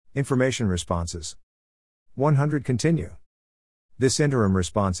Information responses. 100 continue. This interim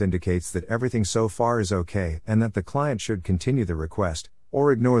response indicates that everything so far is okay and that the client should continue the request,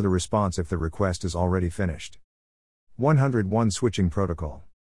 or ignore the response if the request is already finished. 101 switching protocol.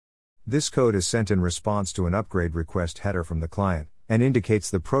 This code is sent in response to an upgrade request header from the client, and indicates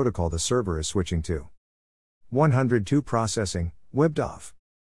the protocol the server is switching to. 102 processing, WebDAV.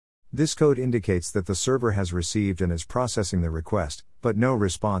 This code indicates that the server has received and is processing the request, but no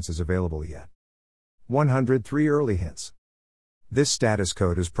response is available yet. 103 early hints. This status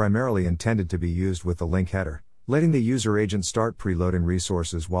code is primarily intended to be used with the link header, letting the user agent start preloading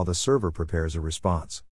resources while the server prepares a response.